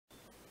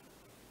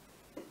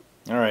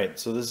Alright,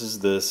 so this is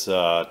this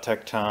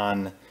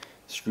Tekton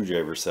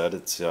screwdriver set.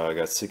 It's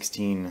got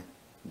 16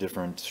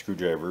 different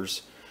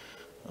screwdrivers.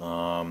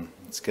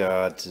 It's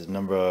got two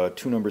number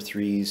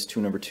 3s, two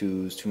number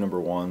 2s, two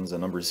number 1s, a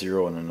number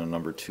 0, and then a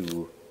number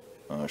 2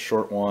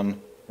 short one,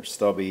 or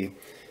stubby.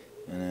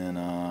 And then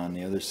on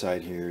the other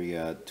side here you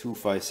got two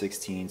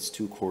 5/16ths,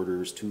 two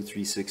quarters, two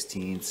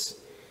 3/16ths,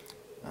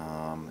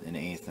 an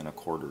eighth, and a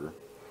quarter.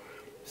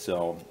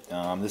 So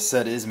this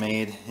set is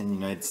made in the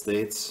United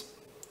States.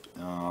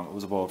 It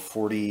was about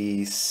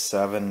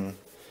 47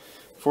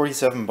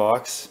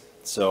 bucks.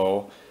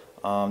 So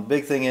the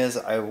big thing is,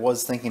 I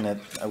was thinking that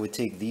I would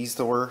take these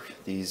to work,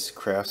 these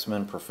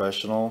Craftsman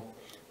Professional,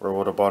 or I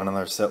would have bought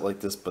another set like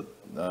this, but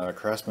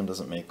Craftsman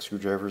doesn't make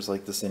screwdrivers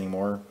like this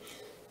anymore,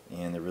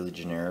 and they're really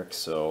generic.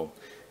 So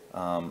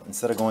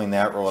instead of going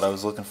that road, I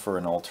was looking for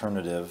an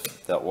alternative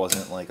that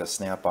wasn't like a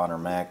Snap-on or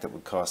Mac that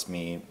would cost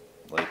me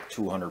like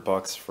 200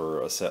 bucks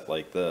for a set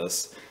like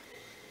this.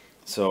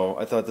 So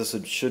I thought this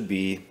should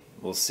be,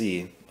 we'll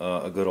see,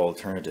 a good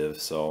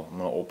alternative. So I'm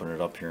going to open it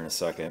up here in a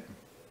second.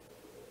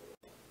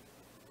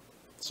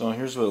 So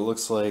here's what it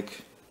looks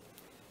like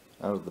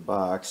out of the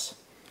box.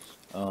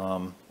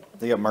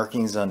 They got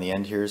markings on the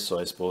end here, so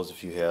I suppose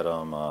if you had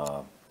them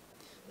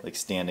like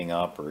standing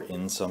up or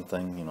in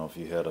something, you know, if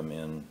you had them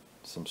in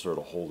some sort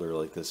of holder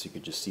like this, you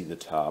could just see the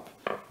top.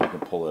 You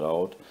can pull it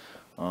out.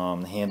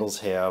 The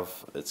handles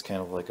have, it's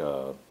kind of like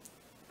a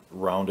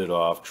rounded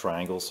off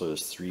triangle, so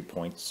there's 3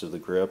 points to the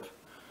grip.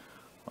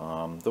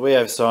 The way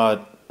I saw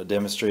it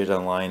demonstrated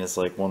online is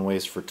like one way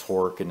is for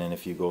torque, and then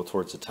if you go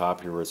towards the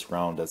top here where it's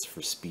round, that's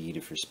for speed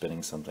if you're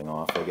spinning something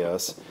off, I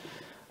guess.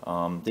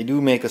 They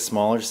do make a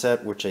smaller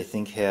set, which I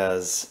think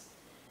has,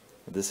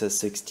 this has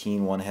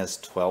 16, one has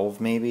 12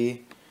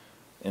 maybe,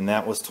 and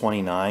that was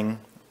 29,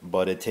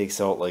 but it takes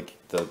out like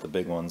the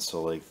big ones,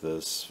 so like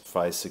this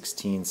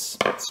 5/16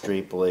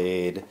 straight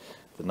blade,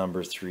 the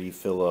number 3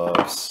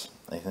 Phillips,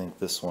 I think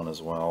this one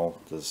as well,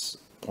 this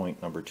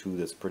point number 2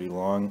 that's pretty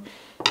long.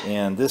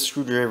 And this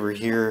screwdriver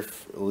here,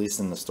 at least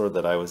in the store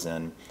that I was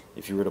in,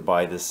 if you were to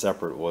buy this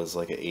separate, was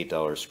like an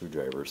 $8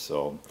 screwdriver.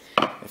 So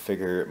I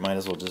figure might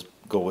as well just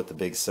go with the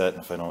big set,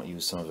 and if I don't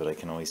use some of it, I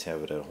can always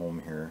have it at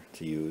home here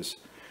to use.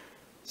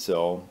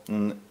 So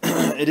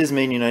it is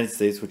made in the United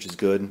States, which is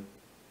good.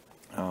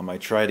 I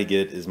try to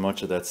get as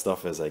much of that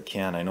stuff as I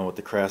can. I know with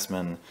the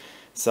Craftsman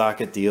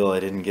socket deal I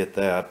didn't get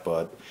that,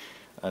 but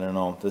I don't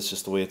know, that's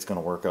just the way it's going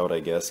to work out, I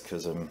guess,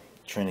 because I'm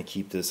trying to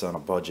keep this on a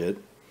budget.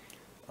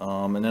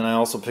 And then I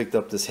also picked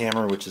up this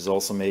hammer, which is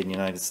also made in the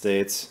United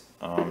States,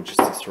 just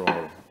to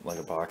throw like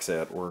a box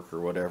at work or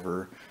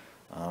whatever.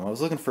 I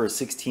was looking for a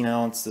 16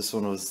 ounce. This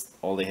one was,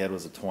 all they had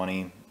was a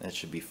 20. That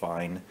should be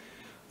fine.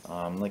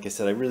 Like I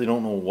said, I really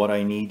don't know what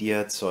I need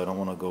yet, so I don't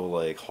want to go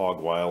like hog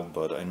wild,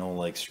 but I know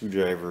like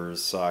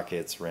screwdrivers,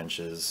 sockets,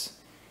 wrenches,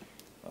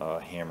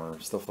 hammer,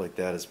 stuff like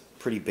that is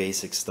pretty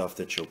basic stuff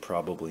that you'll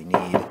probably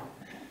need.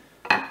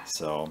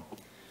 So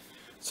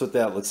that's what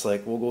that looks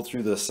like. We'll go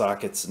through the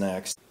sockets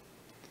next.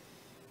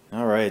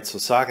 Alright, so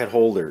socket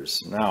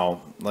holders.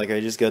 Now, like I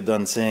just got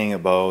done saying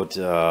about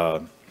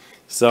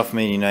stuff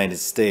made in the United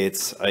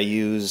States, I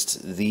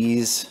used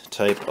these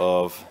type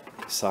of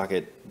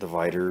socket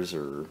dividers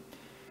or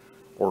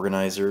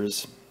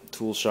organizers.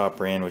 Tool Shop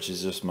brand, which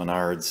is just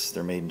Menards.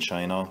 They're made in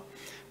China.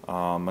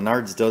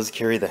 Menards does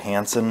carry the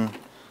Hansen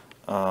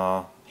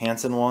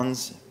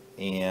ones,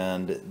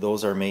 and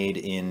those are made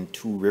in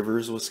Two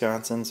Rivers,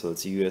 Wisconsin, so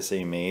it's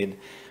USA made.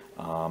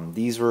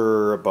 These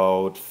were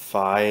about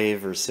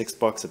 $5 or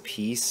 $6 a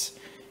piece,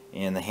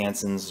 and the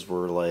Hansens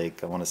were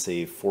like, I want to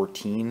say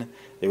 14.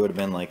 They would have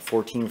been like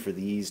 14 for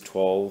these,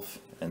 12,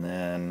 and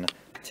then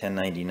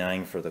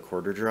 $10.99 for the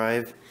quarter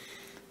drive.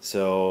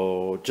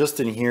 So just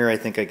in here, I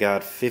think I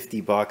got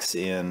 50 bucks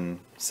in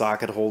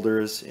socket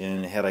holders,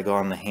 and had I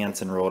gone the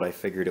Hansen road, I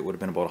figured it would have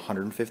been about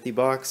 150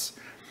 bucks.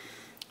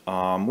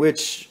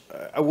 Which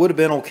I would have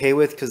been okay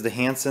with, because the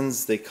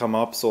Hansens, they come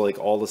up so like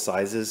all the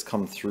sizes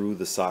come through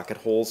the socket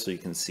hole so you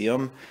can see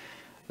them.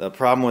 The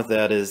problem with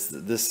that is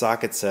this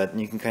socket set, and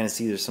you can kind of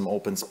see there's some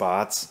open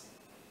spots.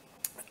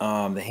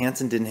 The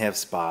Hansen didn't have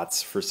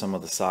spots for some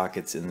of the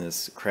sockets in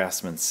this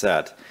Craftsman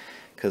set,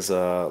 because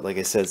like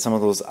I said, some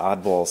of those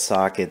oddball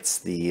sockets,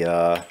 the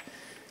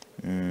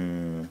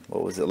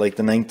what was it, like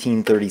the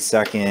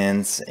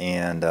 1932s,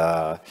 and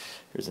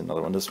here's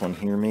another one, this one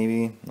here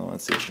maybe, no,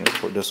 let's see,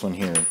 this one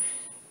here,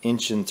 1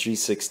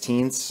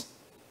 3/16".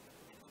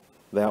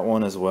 That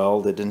one as well,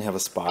 they didn't have a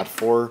spot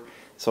for,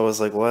 so I was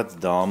like, well, that's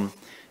dumb.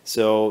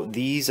 So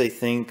these, I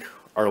think,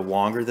 are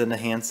longer than the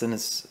Hansen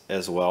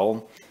as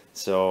well.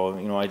 So,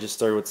 you know, I just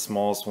started with the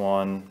smallest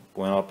one,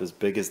 went up as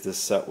big as this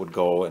set would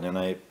go, and then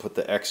I put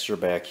the extra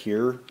back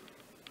here,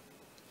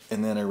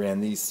 and then I ran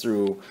these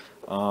through.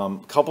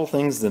 Couple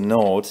things to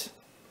note.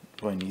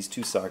 Boy, these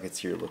two sockets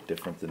here look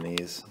different than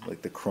these.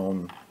 Like the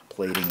chrome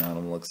plating on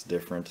them looks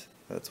different.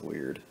 That's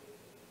weird.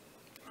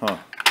 Huh.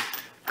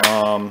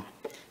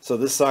 So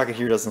this socket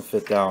here doesn't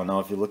fit down. Now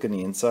if you look in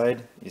the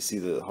inside, you see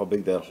how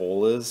big that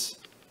hole is.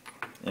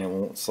 and it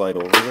won't slide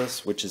over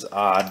this, which is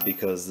odd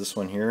because this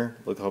one here,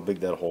 look how big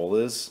that hole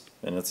is,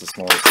 and it's a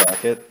smaller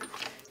socket.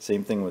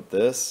 Same thing with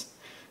this.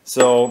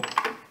 So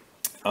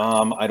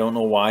I don't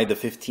know why the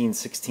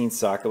 15/16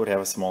 socket would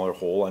have a smaller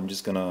hole. I'm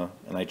just gonna,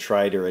 and I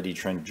tried already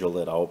trying to drill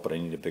it out, but I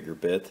need a bigger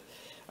bit.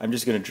 I'm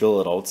just gonna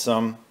drill it out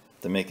some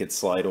to make it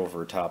slide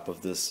over top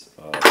of this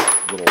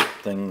little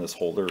thing, this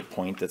holder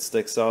point that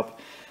sticks up.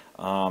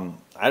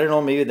 I don't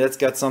know, maybe that's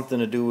got something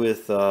to do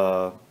with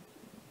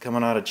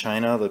coming out of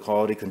China, the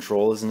quality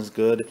control isn't as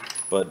good,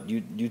 but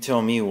you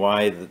tell me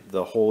why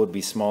the hole would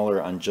be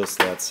smaller on just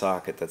that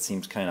socket. That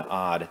seems kind of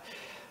odd.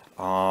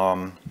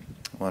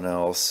 What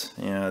else?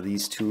 Yeah,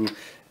 these two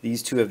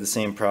have the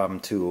same problem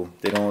too.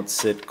 They don't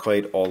sit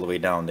quite all the way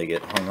down. They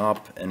get hung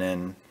up, and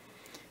then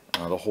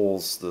the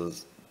holes,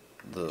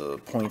 the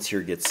points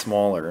here get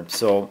smaller.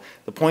 So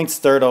the points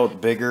start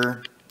out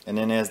bigger, and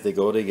then as they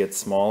go, they get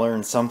smaller,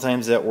 and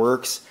sometimes that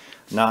works.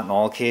 Not in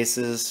all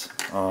cases.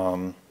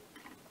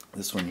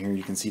 This one here,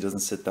 you can see,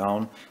 doesn't sit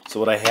down. So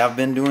what I have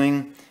been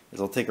doing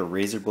is I'll take a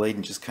razor blade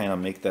and just kind of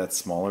make that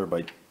smaller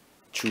by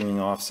chewing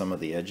off some of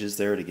the edges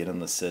there to get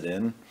them to sit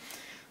in.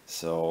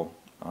 So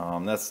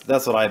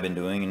that's what I've been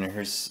doing, and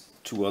here's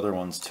two other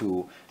ones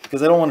too,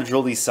 because I don't want to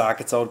drill these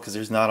sockets out because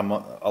there's not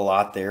a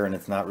lot there, and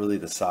it's not really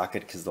the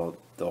socket because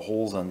the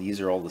holes on these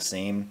are all the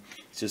same.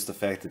 It's just the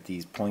fact that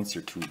these points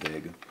are too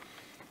big.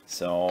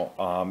 So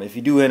if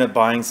you do end up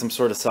buying some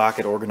sort of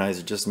socket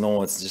organizer, just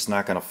know it's just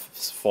not going to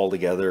fall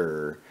together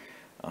or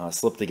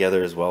slip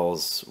together as well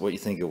as what you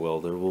think it will.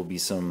 There will be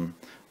some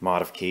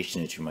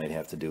modification that you might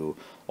have to do.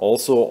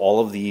 Also, all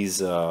of these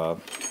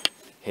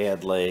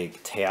had like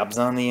tabs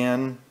on the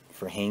end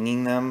for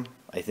hanging them.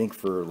 I think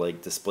for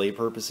like display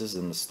purposes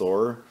in the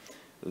store.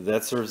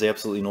 That serves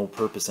absolutely no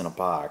purpose in a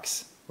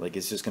box. Like,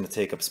 it's just going to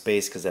take up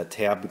space because that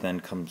tab then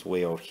comes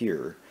way out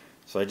here.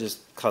 So I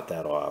just cut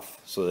that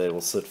off so that it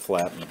will sit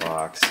flat in the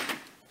box.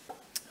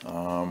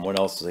 What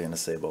else was I going to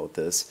say about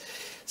this?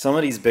 Some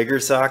of these bigger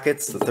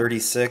sockets, the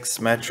 36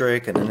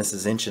 metric, and then this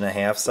is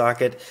 1.5"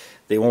 socket,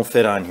 they won't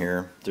fit on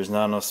here. There's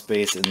not enough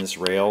space in this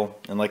rail.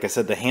 And like I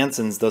said, the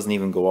Hanson's doesn't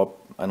even go up.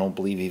 I don't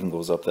believe it even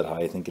goes up that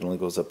high. I think it only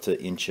goes up to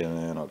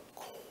 1.25"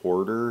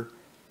 or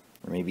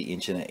maybe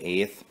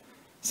 1.125",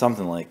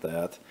 something like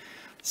that.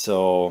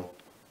 So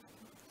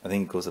I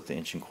think it goes up to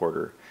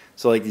 1.25".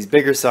 So like these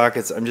bigger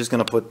sockets, I'm just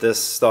going to put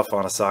this stuff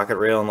on a socket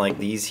rail, and like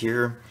these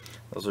here,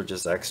 those are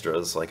just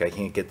extras. Like, I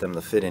can't get them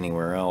to fit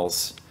anywhere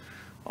else.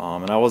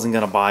 And I wasn't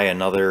going to buy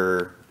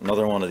another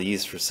one of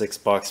these for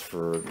 $6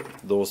 for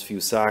those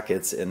few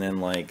sockets, and then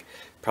like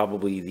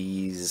probably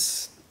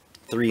these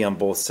 3 on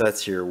both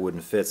sets here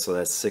wouldn't fit, so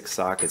that's 6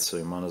 sockets, so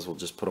you might as well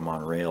just put them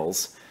on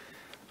rails.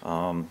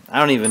 I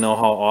don't even know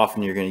how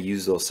often you're going to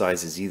use those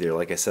sizes either.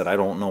 Like I said, I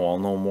don't know. I'll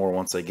know more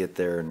once I get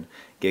there and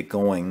get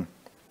going.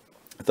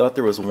 I thought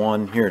there was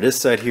one here, this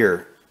set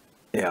here.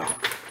 Yeah.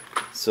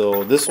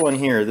 So this one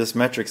here, this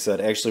metric set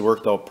actually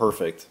worked out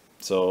perfect.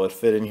 So it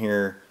fit in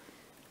here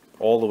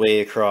all the way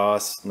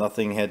across.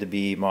 Nothing had to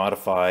be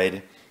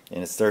modified.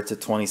 And it starts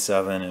at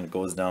 27 and it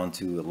goes down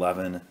to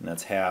 11, and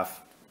that's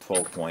half,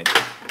 12 point.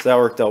 So that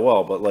worked out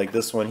well. But like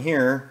this one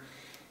here,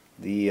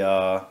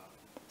 the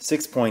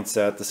 6-point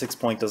set, the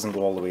 6-point doesn't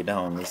go all the way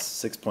down. This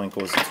 6-point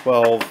goes to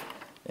 12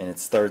 and it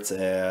starts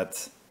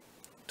at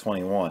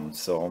 21.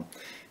 So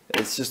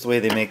it's just the way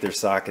they make their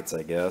sockets,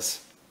 I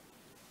guess.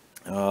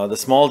 The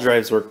small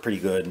drives work pretty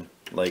good,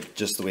 like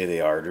just the way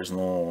they are. There's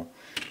no,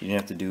 you don't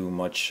have to do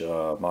much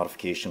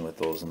modification with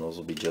those, and those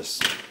will be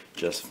just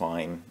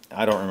fine.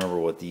 I don't remember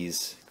what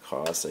these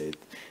cost.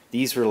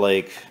 These were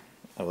like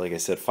I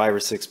said, $5 or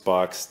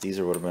 $6. These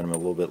would have been a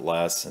little bit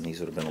less, and these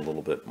would have been a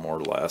little bit more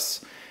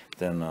less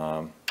than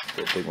the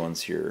big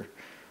ones here.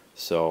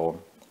 So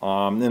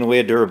in the way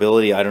of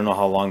durability, I don't know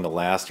how long they'll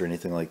last or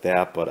anything like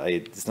that, but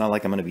it's not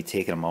like I'm going to be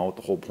taking them out.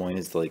 The whole point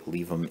is to like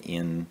leave them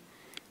in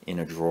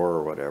a drawer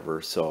or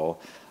whatever. So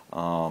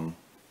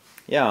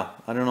yeah,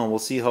 I don't know. We'll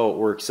see how it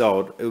works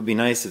out. It would be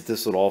nice if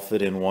this would all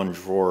fit in one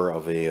drawer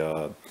of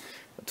a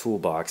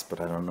toolbox, but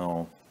I don't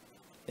know.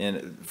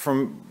 And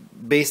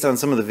based on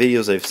some of the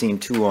videos I've seen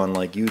too on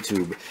like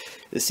YouTube,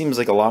 it seems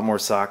like a lot more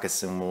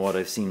sockets than what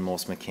I've seen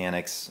most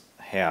mechanics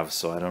have.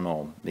 So I don't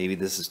know. Maybe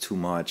this is too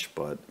much,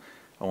 but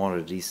I wanted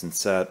a decent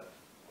set.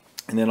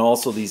 And then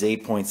also these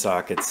 8-point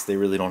sockets, they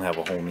really don't have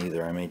a home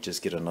either. I might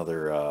just get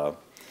another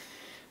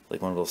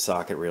like one of those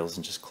socket rails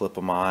and just clip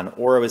them on.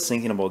 Or I was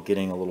thinking about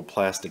getting a little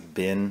plastic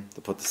bin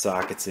to put the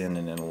sockets in,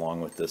 and then along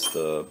with this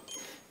the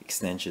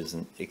extensions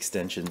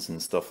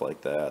and stuff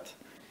like that.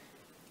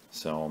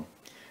 So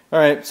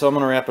alright, so I'm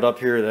going to wrap it up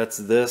here. That's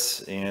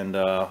this, and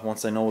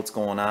once I know what's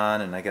going on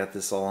and I got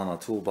this all on a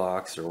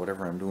toolbox or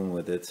whatever I'm doing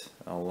with it,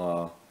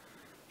 I'll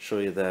show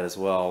you that as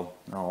well.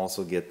 I'll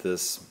also get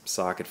this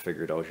socket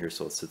figured out here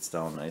so it sits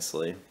down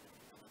nicely.